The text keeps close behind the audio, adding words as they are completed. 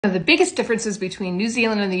One of the biggest differences between New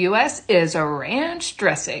Zealand and the US is a ranch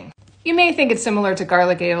dressing. You may think it's similar to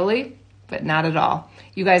garlic aioli, but not at all.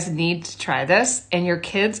 You guys need to try this, and your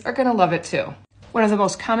kids are gonna love it too. One of the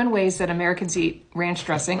most common ways that Americans eat ranch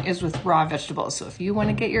dressing is with raw vegetables. So if you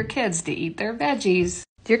wanna get your kids to eat their veggies,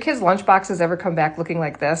 do your kids' lunch boxes ever come back looking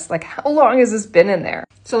like this? Like, how long has this been in there?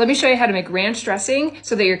 So let me show you how to make ranch dressing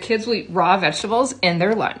so that your kids will eat raw vegetables in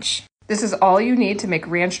their lunch. This is all you need to make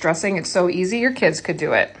ranch dressing. It's so easy, your kids could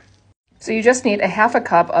do it. So you just need a half a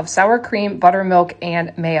cup of sour cream, buttermilk,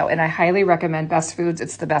 and mayo. And I highly recommend Best Foods.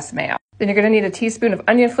 It's the best mayo. Then you're gonna need a teaspoon of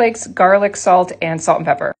onion flakes, garlic, salt, and salt and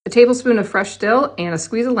pepper. A tablespoon of fresh dill, and a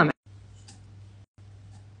squeeze of lemon.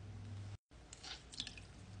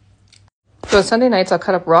 So Sunday nights, I'll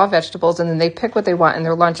cut up raw vegetables, and then they pick what they want in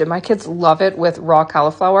their lunch. And my kids love it with raw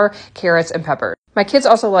cauliflower, carrots, and pepper. My kids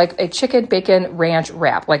also like a chicken bacon ranch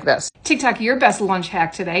wrap like this. TikTok, your best lunch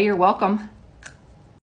hack today. You're welcome.